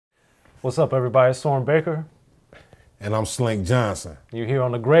What's up, everybody? It's Soren Baker. And I'm Slink Johnson. You're here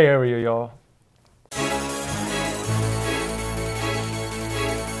on the gray area, y'all.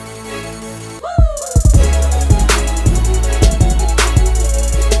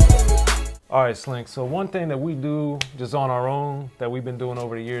 All right, Slink, so one thing that we do just on our own that we've been doing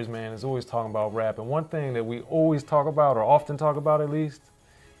over the years, man, is always talking about rap. And one thing that we always talk about, or often talk about at least,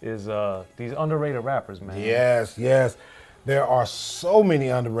 is these underrated rappers, man. Yes, yes. There are so many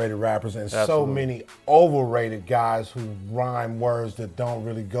underrated rappers and Absolutely. so many overrated guys who rhyme words that don't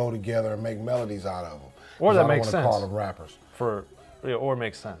really go together and make melodies out of them. Or that makes I sense. don't want to call them rappers. Or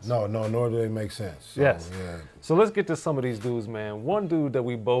makes sense. No, nor do they make sense. So, Yes. Yeah. So let's get to some of these dudes, man. One dude that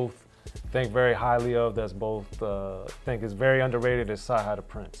we both think very highly of, that's both think is very underrated, is CyHi the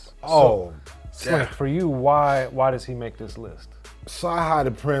Prynce. Oh, Slink, for you, why does he make this list? CyHi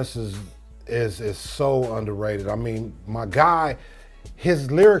the Prynce is so underrated. I mean, my guy, his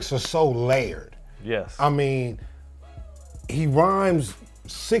lyrics are so layered. Yes. I mean, he rhymes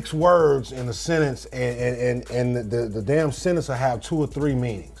 6 words in a sentence, and the damn sentence will have 2 or 3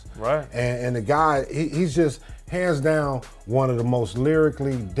 meanings. Right. And the guy, he's just hands down one of the most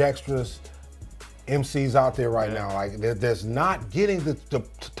lyrically dexterous MCs out there right now. Like, that's not getting the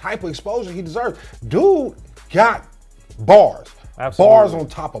type of exposure he deserves. Dude got bars. Absolutely. Bars on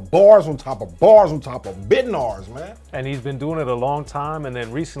top of bars on top of bars on top of bidnars, man. And he's been doing it a long time, and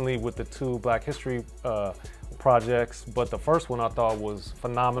then recently with the 2 Black History projects. But the first one I thought was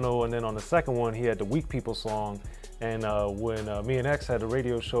phenomenal, and then on the second one he had the Weak People song. And when me and X had the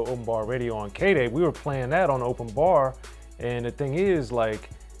radio show Open Bar Radio on K-Day, we were playing that on Open Bar. And the thing is, like,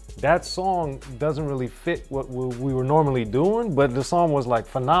 that song doesn't really fit what we were normally doing, but the song was like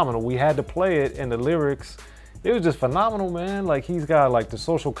phenomenal. We had to play it, and the lyrics, it was just phenomenal, man. Like, he's got like the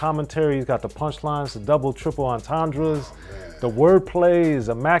social commentary, he's got the punchlines, the double, triple entendres, the wordplay is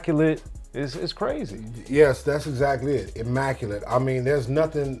immaculate. It's crazy. Yes, that's exactly it. Immaculate. I mean, there's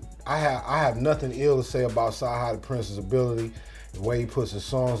nothing, I have nothing ill to say about CyHi the Prynce's ability, the way he puts his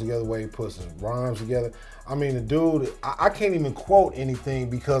songs together, the way he puts his rhymes together. I mean, the dude, I can't even quote anything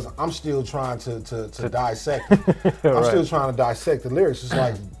because I'm still trying to dissect it. I'm still trying to dissect the lyrics. It's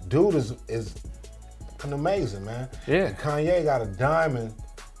like, dude is an amazing, man. Yeah. And Kanye got a diamond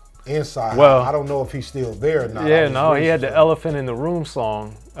inside. Well, I don't know if he's still there or not. Yeah, no, he had the Elephant in the Room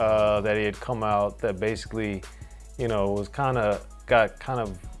song that he had come out that basically, you know, was got kind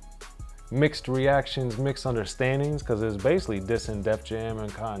of mixed reactions, mixed understandings, because it was basically dissing Def Jam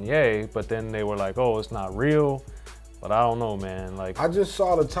and Kanye, but then they were like, oh, it's not real. But I don't know, man. Like, I just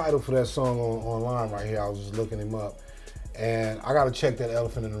saw the title for that song online right here. I was just looking him up. And I got to check that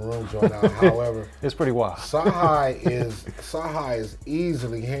Elephant in the Room joint out. However, it's pretty wild. CyHi is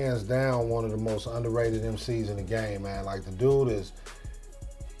easily, hands down, one of the most underrated MCs in the game, man. Like, the dude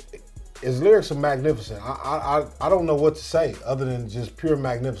his lyrics are magnificent. I don't know what to say other than just pure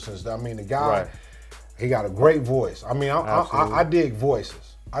magnificence. I mean, the guy, he got a great voice. I mean, I dig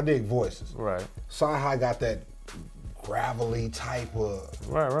voices. I dig voices. Right. CyHi got that gravelly type of,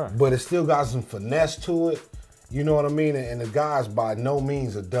 right. But it still got some finesse to it. You know what I mean? And the guy's by no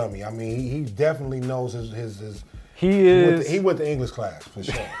means a dummy. I mean, he definitely knows his he went to English class for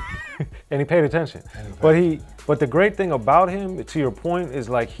sure. And he paid attention. But the great thing about him, to your point, is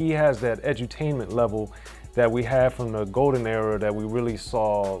like he has that edutainment level that we had from the golden era that we really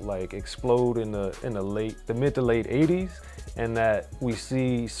saw like explode in the mid to late 80s, and that we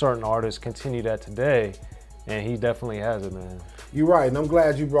see certain artists continue that today. And he definitely has it, man. You're right, and I'm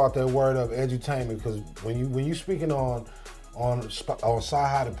glad you brought that word up, edutainment, because when you speaking on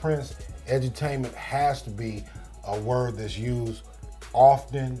CyHi the Prynce, edutainment has to be a word that's used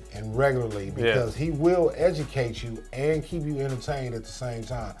often and regularly, because he will educate you and keep you entertained at the same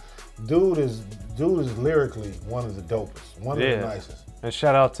time. Dude is lyrically one of the dopest, one of the nicest. And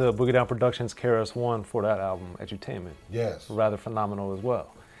shout out to Boogie Down Productions KRS-One for that album, Edutainment. Yes. Rather phenomenal as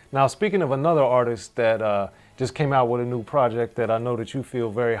well. Now, speaking of another artist that just came out with a new project that I know that you feel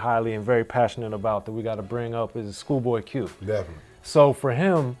very highly and very passionate about that we got to bring up is ScHoolboy Q. Definitely. So for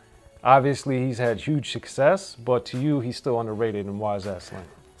him, obviously he's had huge success, but to you, he's still underrated, and why is that, Slink?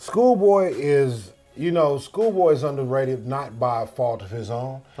 ScHoolboy is, ScHoolboy is underrated not by a fault of his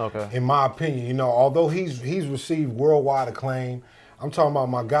own. Okay. In my opinion, although he's received worldwide acclaim. I'm talking about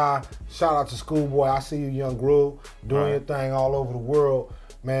my guy. Shout out to ScHoolboy. I see you, Young Groove, doing your thing all over the world.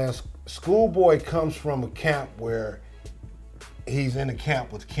 Man, ScHoolboy comes from a camp where he's in a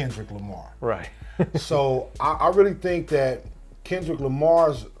camp with Kendrick Lamar. Right. So I really think that Kendrick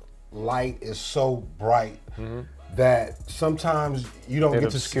Lamar's light is so bright that sometimes you don't get to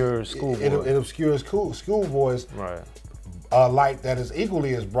obscures ScHoolboy. It obscures ScHoolboy's a light that is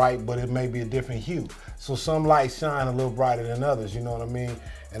equally as bright, but it may be a different hue. So some lights shine a little brighter than others, you know what I mean?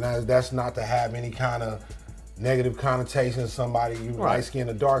 And that's not to have any kind of negative connotation. Somebody, you light skin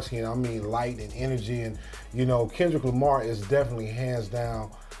or dark skin. I mean light and energy. And you know, Kendrick Lamar is definitely hands down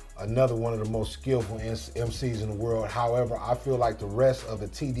another one of the most skillful MCs in the world. However, I feel like the rest of the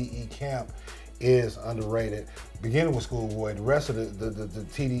TDE camp is underrated. Beginning with ScHoolboy, the rest of the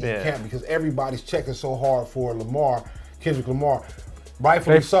TDE camp, because everybody's checking so hard for Kendrick Lamar.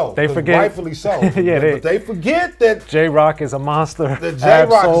 Rightfully so. They forget. Rightfully so. But they forget that J-Rock is a monster. The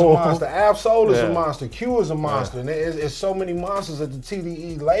J-Rock is a monster. Ab-Soul is a monster. Q is a monster. And there's so many monsters at the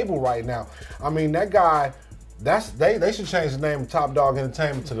TDE label right now. I mean, that guy, they should change the name of Top Dog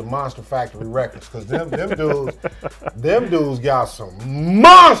Entertainment to the Monster Factory Records, because them dudes got some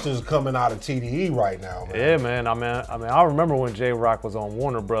monsters coming out of TDE right now, man. Yeah, man. I remember when J-Rock was on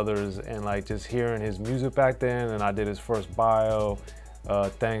Warner Brothers and like just hearing his music back then, and I did his first bio.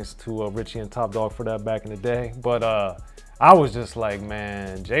 Thanks to Richie and Top Dog for that back in the day. But I was just like,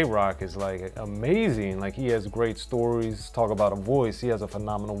 man, J-Rock is like amazing. Like, he has great stories. Talk about a voice. He has a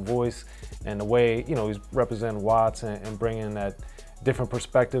phenomenal voice, and the way, you know, he's representing Watts and bringing that different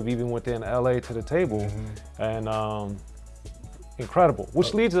perspective even within LA to the table. And incredible.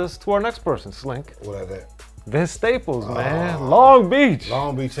 Which leads us to our next person, Slink. What is that? Vince Staples, man. Long Beach.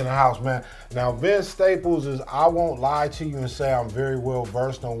 Long Beach in the house, man. Now, Vince Staples is, I won't lie to you and say I'm very well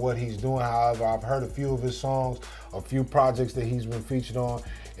versed on what he's doing. However, I've heard a few of his songs, a few projects that he's been featured on.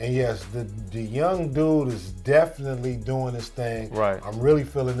 And yes, the young dude is definitely doing his thing. Right. I'm really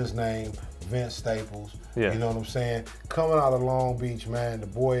feeling his name, Vince Staples. Yeah. You know what I'm saying? Coming out of Long Beach, man, the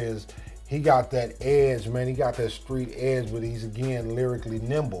boy is, he got that edge, man. He got that street edge, but he's, again, lyrically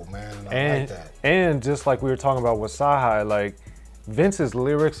nimble, man, and I like that. And just like we were talking about with CyHi, like, Vince's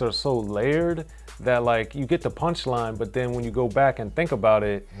lyrics are so layered that, like, you get the punchline, but then when you go back and think about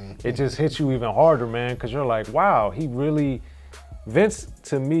it, it just hits you even harder, man, because you're like, wow, he really... Vince,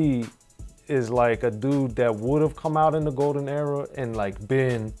 to me, is like a dude that would have come out in the golden era and, like,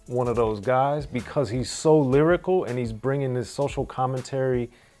 been one of those guys, because he's so lyrical and he's bringing this social commentary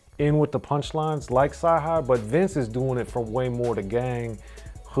in with the punchlines like CyHi, but Vince is doing it from way more the gang,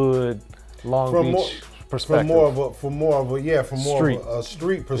 hood, Long Beach perspective. From more of a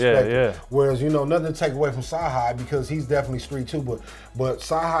street perspective. Yeah. Whereas, you know, nothing to take away from CyHi, because he's definitely street too, but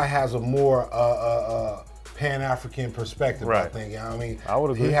CyHi has a more Pan-African perspective, right. I think. I mean, I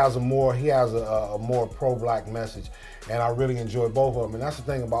would agree. He has a more pro-black message, and I really enjoy both of them. And that's the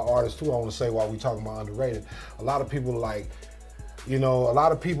thing about artists too. I want to say, while we talking about underrated, a lot of people a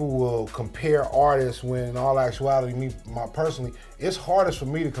lot of people will compare artists when, in all actuality, personally, it's hardest for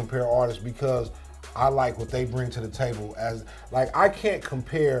me to compare artists because I like what they bring to the table. As like, I can't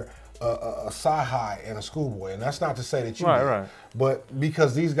compare a CyHi and a ScHoolboy, and that's not to say that you right. but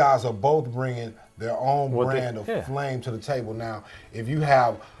because these guys are both bringing their own brand of flame to the table. Now, if you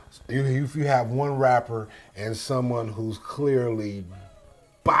have one rapper and someone who's clearly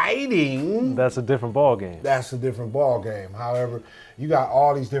biting, that's a different ball game. That's a different ball game. However, you got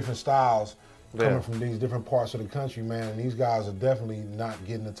all these different styles coming from these different parts of the country, man, and these guys are definitely not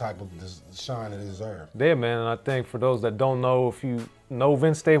getting the type of shine that they deserve. Yeah, man, and I think for those that don't know, if you know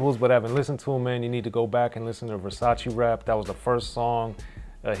Vince Staples but haven't listened to him, man, you need to go back and listen to Versace Rap. That was the first song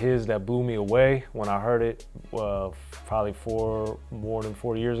his that blew me away when I heard it, probably more than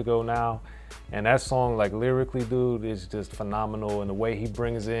 4 years ago now. And that song, like, lyrically, dude, is just phenomenal. And the way he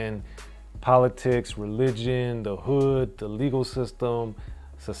brings in politics, religion, the hood, the legal system,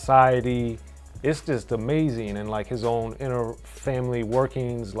 society, it's just amazing. And like his own inner family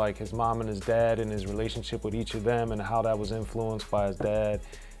workings, like his mom and his dad and his relationship with each of them and how that was influenced by his dad,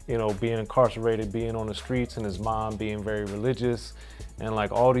 you know, being incarcerated, being on the streets, and his mom being very religious, and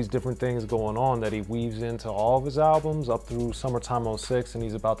like all these different things going on that he weaves into all of his albums up through Summertime '06, and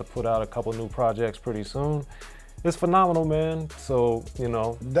he's about to put out a couple new projects pretty soon. It's phenomenal, man. So, you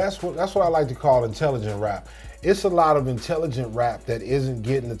know. That's what I like to call intelligent rap. It's a lot of intelligent rap that isn't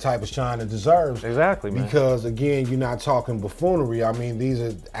getting the type of shine it deserves. Exactly, man. Because, again, you're not talking buffoonery. I mean, these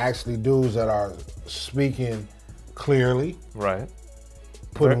are actually dudes that are speaking clearly. Right.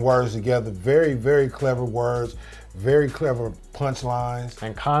 Putting words together. Very, very clever words. Very clever punchlines.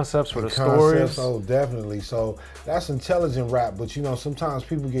 And concepts for the stories. Oh, definitely. So that's intelligent rap. But, you know, sometimes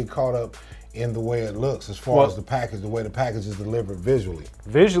people get caught up in the way it looks as far as the package, the way the package is delivered visually.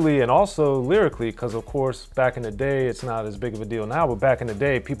 Visually and also lyrically, because of course back in the day, it's not as big of a deal now, but back in the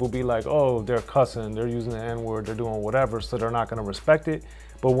day, people be like, oh, they're cussing, they're using the N-word, they're doing whatever, so they're not gonna respect it.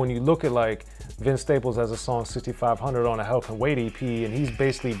 But when you look at like Vince Staples has a song 6500 on a Hell Can Wait EP, and he's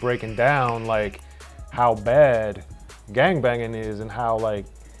basically breaking down like how bad gangbanging is and how like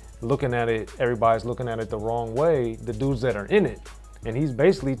looking at it, everybody's looking at it the wrong way, the dudes that are in it. And he's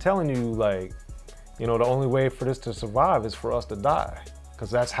basically telling you like, you know, the only way for this to survive is for us to die.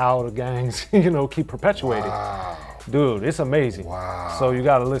 Because that's how the gangs, you know, keep perpetuating. Wow. Dude, it's amazing. Wow. So you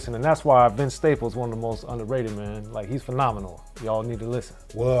gotta listen. And that's why Vince Staples is one of the most underrated, man. Like, he's phenomenal. Y'all need to listen.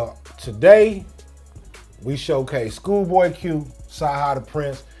 Well, today we showcase ScHoolboy Q, CyHi the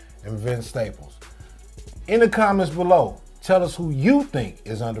Prynce, and Vince Staples. In the comments below, tell us who you think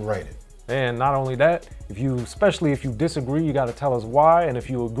is underrated. And not only that, especially if you disagree, you gotta tell us why. And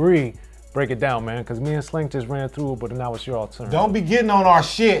if you agree, break it down, man. Because me and Slink just ran through it, but now it's your turn. Don't be getting on our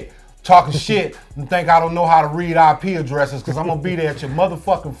shit, talking shit, and think I don't know how to read IP addresses, because I'm gonna be there at your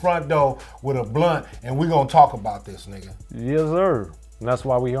motherfucking front door with a blunt, and we gonna talk about this, nigga. Yes, sir. And that's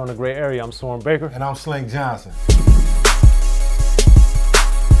why we're here on the Gray Area. I'm Soren Baker. And I'm Slink Johnson.